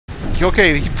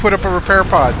Okay, he put up a repair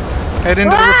pod. Head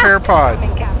into the repair pod.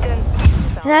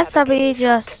 That's to be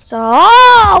just.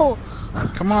 Oh!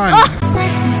 Come on.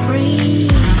 Set me free.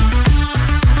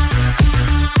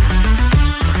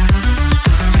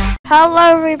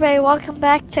 Hello everybody, welcome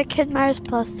back to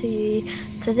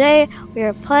KidmatttersTV. Today we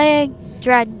are playing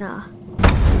Dreadnought.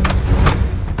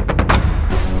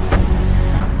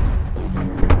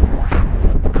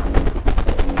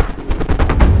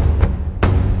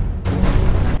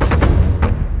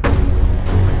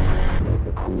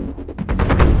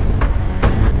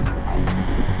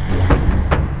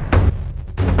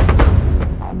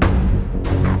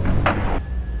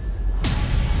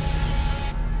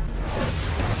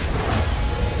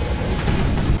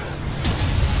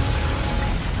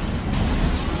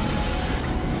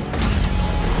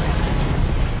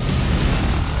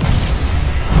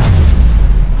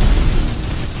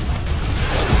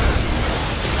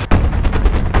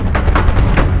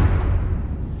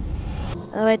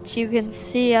 Which you can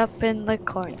see up in the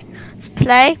corner. Let's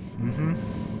play.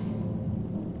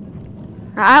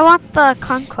 I want the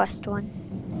Conquest one.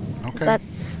 Okay.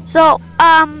 So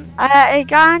I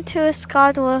got into a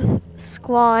squad with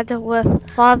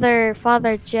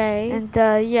FatherJ, and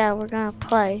yeah, we're gonna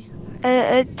play.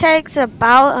 It takes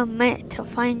about a minute to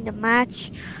find a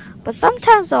match, but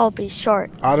sometimes it'll be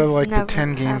short. Out of like the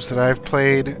 10 games that I've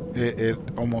played, it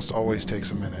almost always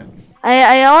takes a minute.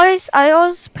 I always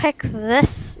pick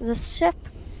this ship.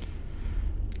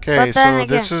 Okay, so again,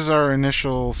 this is our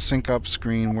initial sync up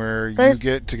screen where you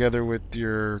get together with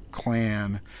your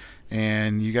clan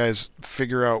and you guys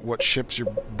figure out what ships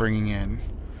you're bringing in.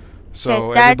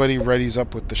 So everybody readies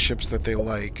up with the ships that they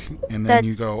like, and then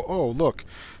you go, oh look,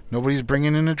 nobody's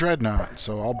bringing in a Dreadnought,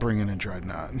 so I'll bring in a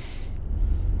Dreadnought.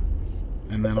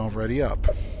 And then I'll ready up.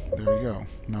 There you go.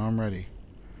 Now I'm ready.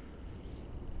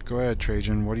 Go ahead,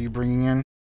 Trajan. What are you bringing in?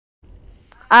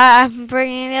 I'm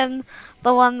bringing in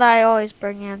the one that I always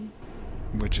bring in.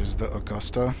 Which is the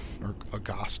Augusta? Or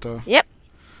Augusta? Yep.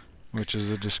 Which is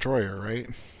a destroyer, right?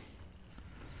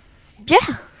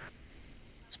 Yeah.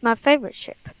 It's my favorite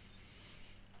ship.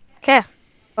 Okay.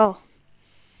 Oh.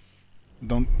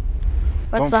 Don't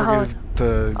forget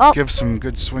to give some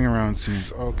good swing around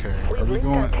scenes. Okay. Are we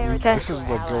going? This is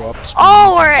the go up.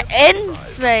 Oh, we're in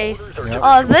space. Yep.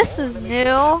 Oh, this is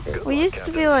new. We used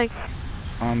to be like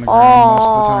on the ground most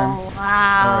of the time.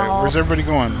 Wow. Alright, where's everybody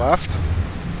going? Left?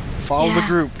 Follow the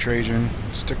group, Trajan.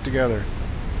 Stick together.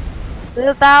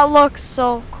 That looks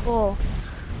so cool.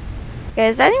 Okay,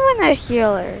 is anyone a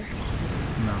healer?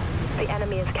 No. The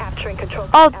enemy is capturing control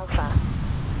point Alpha.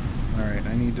 Alright,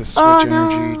 I need to switch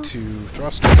energy to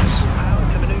thrusters.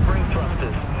 Power to maneuvering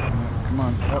thrusters. Come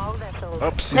on,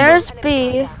 up. There's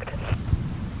B.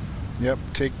 Yep,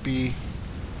 take B.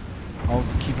 I'll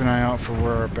keep an eye out for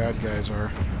where our bad guys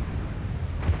are.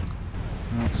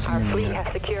 I don't see Our fleet any yet.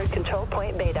 has secured control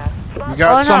point Beta. We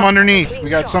got some underneath. We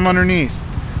got some underneath.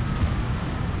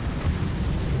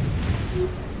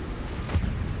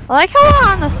 I like how we're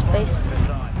on the space.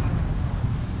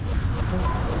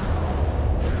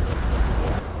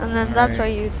 And then that's where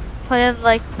you play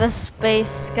like the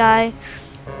space guy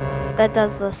that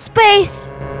does the space.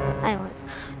 Anyways,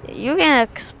 you can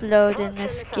explode in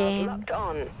this game.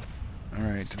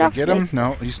 Alright, did I get him?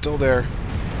 No, he's still there.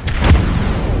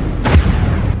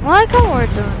 I like how we're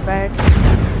doing bad.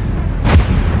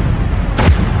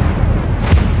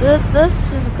 This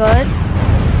is good.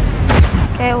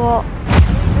 Okay, well,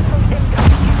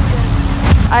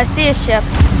 I see a ship.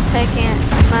 Taking it.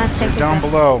 I'm gonna take it. They're down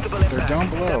below. They're down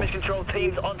below. Damage control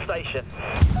teams on station.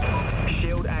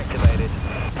 Shield activated.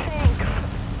 Thanks.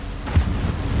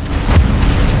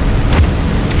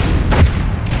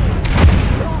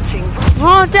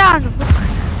 Oh, down!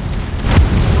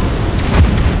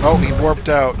 Oh, he warped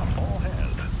out.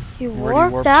 He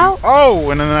warped out?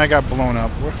 Oh, and then I got blown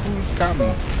up. Who got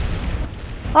me?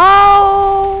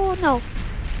 Oh, no.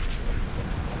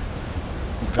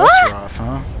 Vesroth,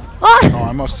 huh? What? Oh,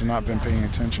 I must have not been paying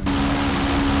attention.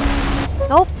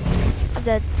 Nope. I'm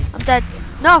dead. I'm dead.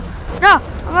 No! No!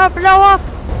 I'm gonna blow up!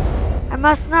 I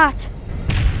must not.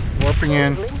 Warping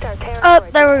in. Oh,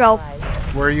 there we go.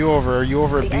 Where are you over? Are you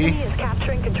over at The B? enemy is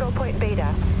capturing control point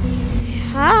Beta.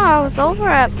 Ah, I was over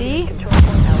at B.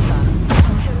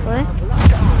 Really?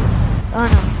 Oh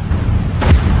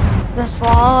no. They're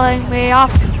swallowing me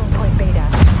off. Control point Beta.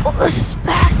 Oh, this is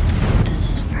bad. This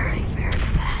is very, very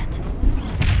bad.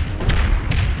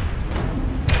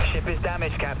 Ship is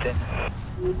damaged, Captain.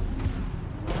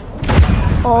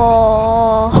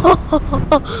 Oh.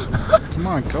 Come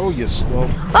on, go, you slow.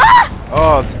 Ah!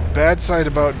 Oh, the bad side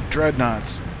about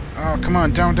dreadnoughts. Oh, come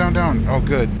on, down, down, down. Oh,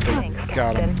 good. They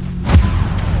got him.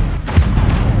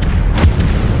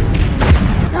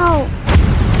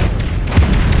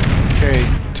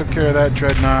 took care of that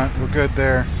Dreadnought. We're good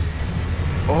there.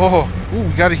 Oh, ooh, we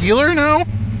got a healer now?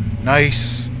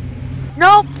 Nice.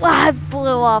 Nope, I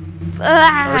blew up.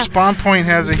 Our spawn point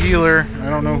has a healer. I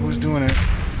don't know who's doing it.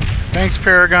 Thanks,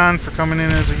 Paragon, for coming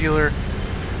in as a healer.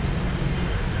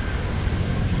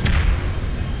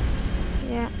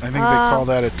 Yeah. I think they call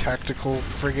that a tactical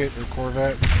frigate or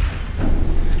corvette.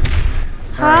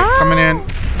 Alright, coming in.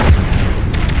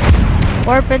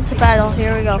 Warp into battle.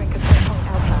 Here we go.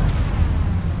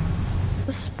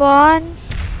 Spawn.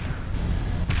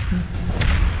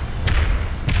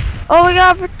 Oh, we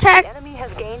gotta protect. The enemy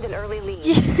has gained an early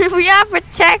lead. We gotta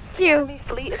protect you. Enemy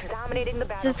fleet is dominating the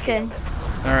battlefield. Just kidding.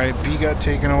 Alright, B got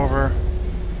taken over.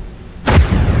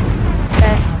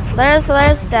 Okay. There's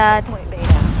Dad. Point beta.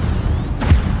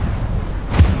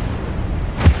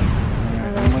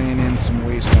 Alright, I'm laying in some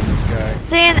waste on this guy.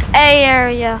 See an A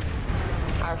area.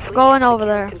 Our fleet Going has over secured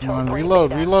there. Come control on, point reload,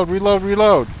 beta. reload, reload,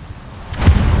 reload.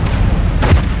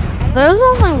 There's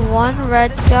only one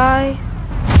red guy.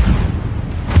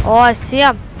 Oh, I see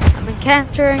him. I'm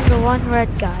encountering the one red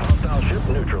guy. Hostile ship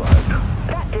neutralized.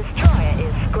 That destroyer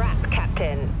is scrap,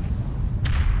 Captain.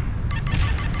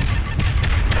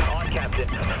 On, Captain.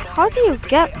 How do you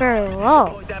get very low?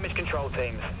 Deploy damage control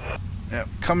teams. Yep,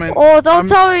 coming. Oh, don't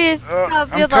tell me it's I'm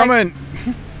you're like, coming.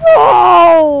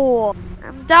 whoa!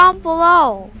 I'm down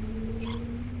below.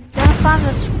 Gotta find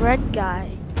this red guy.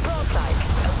 Broadside.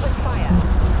 Open fire.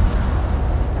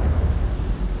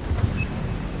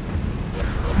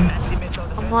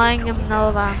 I'm laying him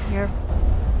low down here.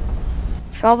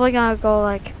 Probably gonna go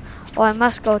like, oh, I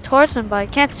must go towards him, but I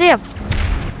can't see him.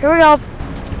 Here we go.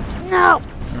 No.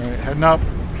 Alright, heading up.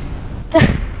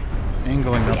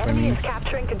 Angling The up, I enemy mean. is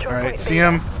capturing control Alright, point see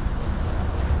beta. him.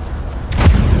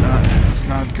 It's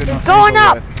not good enough. going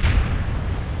angle up.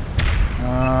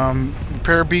 yet.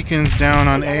 Repair beacons down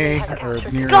on A or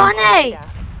near. Go on A.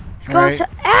 Go Alright, to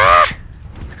ah!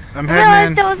 I'm I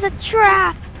heading realized it was a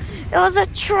trap. It was a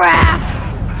trap.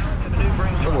 in.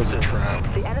 It was a trap.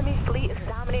 The enemy fleet is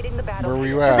dominating the Where battlefield. were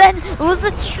you Then at? it was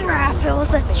a trap. It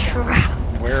was a trap.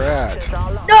 Where at? Just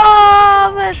all lost.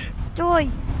 No, but boy.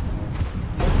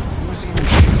 Who's even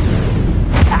shooting?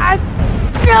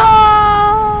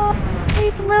 No! He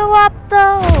blew up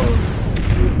though.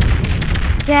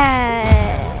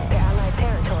 Yeah. The allied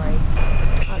territory.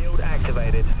 Shield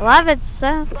activated. 11,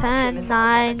 7, 10,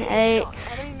 9, 8,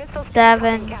 Enemy missile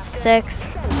 7, Captain. 6,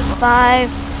 5,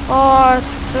 4,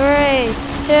 3,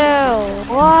 2,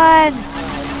 1.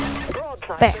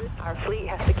 Broadside. Bam. Our fleet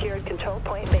has secured control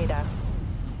point beta.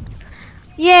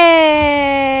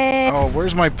 Yay! Oh,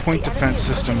 where's my point defense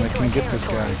system that can get this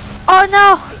guy? Oh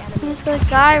no! There's a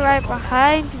guy right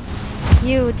behind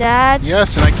you, Dad.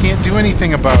 Yes, and I can't do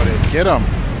anything about it. Get him.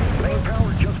 Main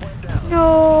power just went down.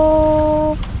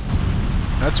 No!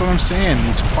 That's what I'm saying.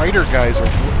 These fighter guys are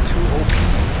too OP.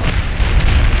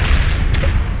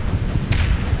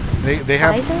 They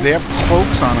have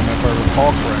cloaks on them, if I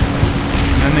recall correctly,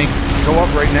 and then they go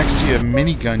up right next to you,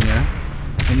 minigun you,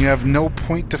 and you have no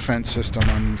point defense system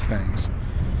on these things.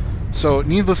 So,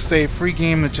 needless to say, free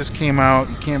game that just came out.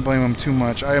 You can't blame them too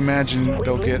much. I imagine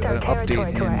they'll get an update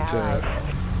in to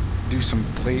do some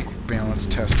plate balance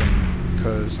testing,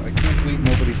 because I can't believe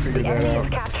nobody figured The that enemy out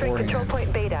is capturing control beforehand.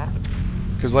 point beta.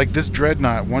 Because like this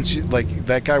Dreadnought, once you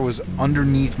that guy was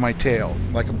underneath my tail,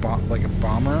 like a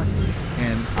bomber,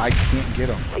 and I can't get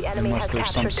him The enemy unless has there's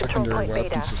some captured control secondary point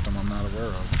weapon beta. system I'm not aware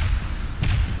of.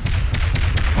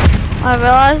 I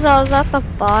realized I was at the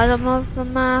bottom of the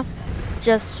map,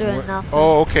 just doing nothing.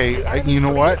 Oh, okay. The enemy You know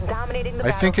fleet what? is dominating the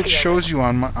I think it battlefield. shows you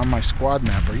on my squad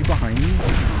map. Are you behind me?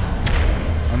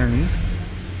 Underneath?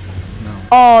 No.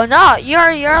 Oh no,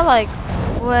 you're like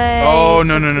way. Oh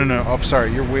no. Oh,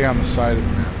 sorry. You're way on the side of the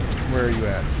map. Where are you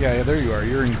at? Yeah, there you are.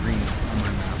 You're in green on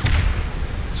my map.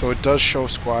 So it does show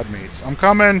squad mates. I'm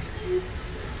coming.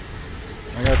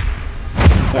 I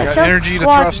got shows energy to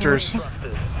squad thrusters.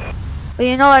 But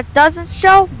you know what doesn't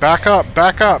show? Back up,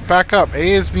 back up, back up.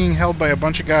 A is being held by a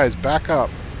bunch of guys. Back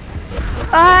up.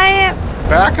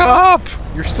 Back up!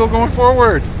 You're still going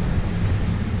forward.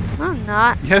 I'm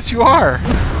not. Yes, you are.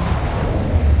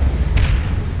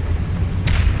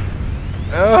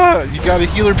 You got a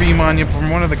healer beam on you from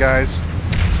one of the guys.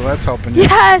 So that's helping you.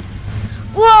 Yes!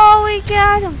 Whoa, we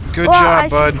got him! Good Well, job,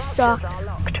 Shields I bud. Duck. are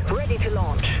locked, ready to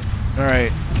launch.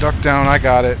 Alright, duck down. I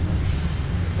got it.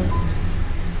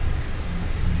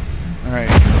 Alright,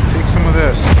 take some of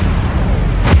this.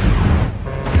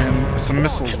 And some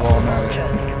missiles while I'm at it.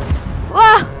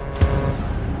 Whoa!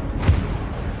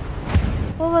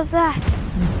 What was that?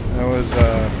 That was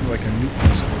like a nuke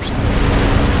missile or something.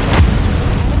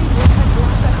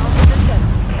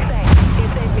 Thanks, you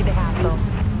saved me the hassle.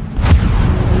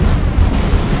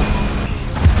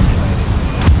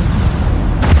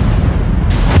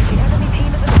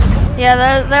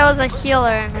 Yeah, there was a healer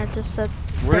and it just said.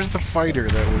 Where's the fighter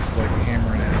that was like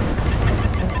hammering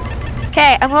at him?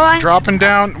 Okay, I'm going. Dropping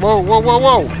down. Whoa, whoa, whoa,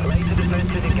 whoa!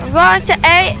 I'm going to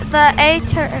the A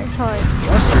territory.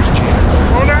 Buster's chance.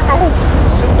 Oh no!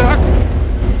 Sit duck.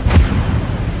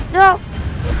 No.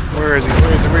 Where is he?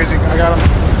 Where is he? Where is he? I got him.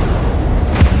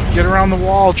 Get around the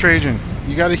wall, Trajan.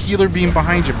 You got a healer beam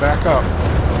behind you. Back up.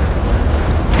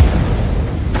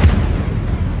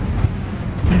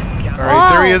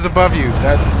 Alright, there he is above you.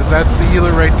 That's the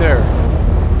healer right there.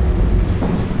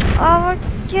 Oh, we're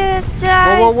gonna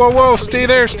die. Whoa, whoa, whoa, whoa! Stay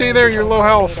there, stay there. You're low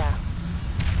health.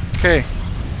 Okay.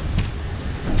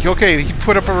 Okay, he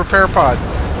put up a repair pod.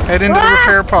 Head into the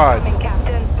repair pod.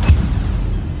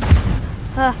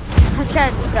 I'm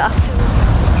trying to duck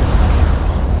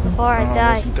before I die.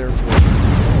 I wasn't there for it.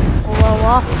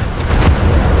 Whoa.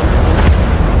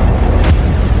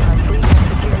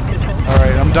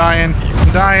 Alright, I'm dying.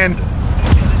 I'm dying.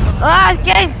 Oh, I'm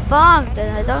getting bombed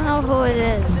and I don't know who it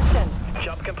is.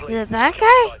 Is it that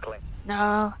guy?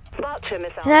 No.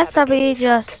 It has to be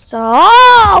just...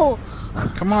 Oh!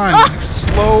 Come on, you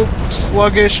slow,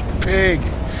 sluggish pig.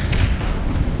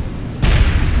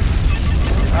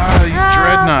 Ah, these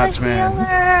dreadnoughts, man.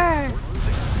 Healer.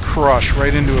 Crush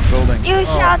right into a building. You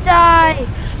shall die!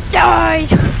 Die!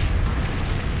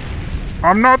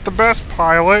 I'm not the best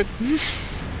pilot.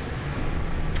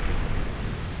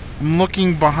 I'm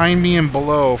looking behind me and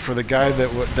below for the guy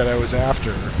that I was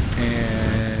after,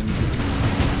 and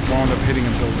wound up hitting a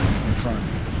building in front.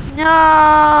 No!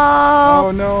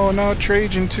 Oh no, no,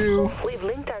 Trajan too. We've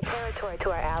linked our territory to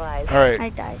our allies. All right. I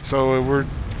died. So we're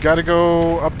got to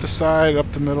go up the side,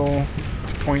 up the middle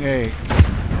to point A. You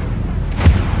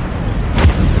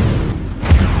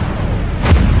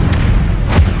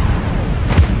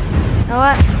know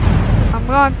what? I'm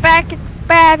going back into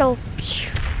battle.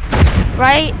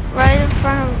 Right in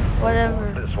front of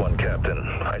whatever. This one, Captain.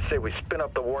 I say we spin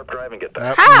up the warp drive and get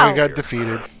back. How? We got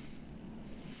defeated.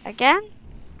 Again?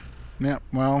 Yeah,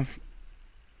 well,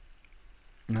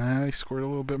 nah, they scored a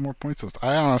little bit more points.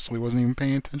 I honestly wasn't even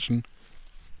paying attention.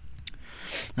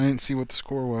 I didn't see what the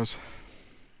score was.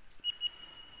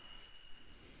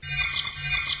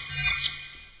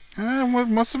 It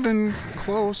must have been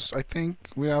close. I think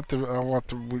I'll have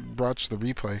to watch the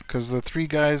replay because the three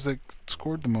guys that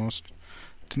scored the most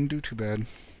didn't do too bad.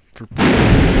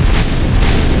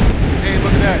 Hey,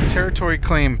 look at that territory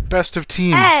claim, best of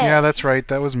team. Hey. Yeah, that's right.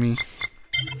 That was me.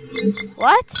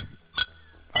 What?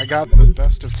 I got the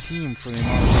best of team for the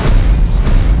amount of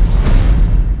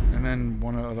and then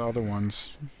one of the other ones.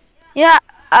 Yeah,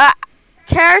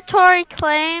 territory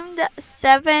claimed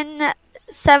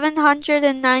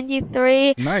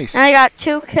 793. Nice. And I got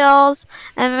 2 kills,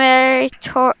 and my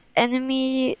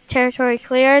enemy territory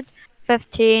cleared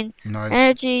 15. Nice.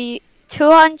 Energy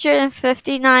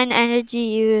 259 energy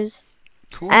used.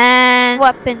 Cool. And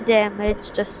weapon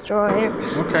damage destroyer.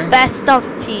 Okay. Best of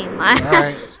team.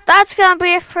 Alright. That's gonna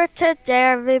be it for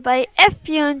today, everybody. If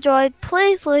you enjoyed,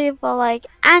 please leave a like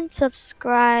and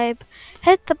subscribe.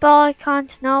 Hit the bell icon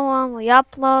to know when we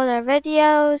upload our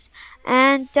videos.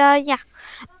 And yeah,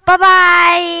 bye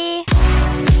bye.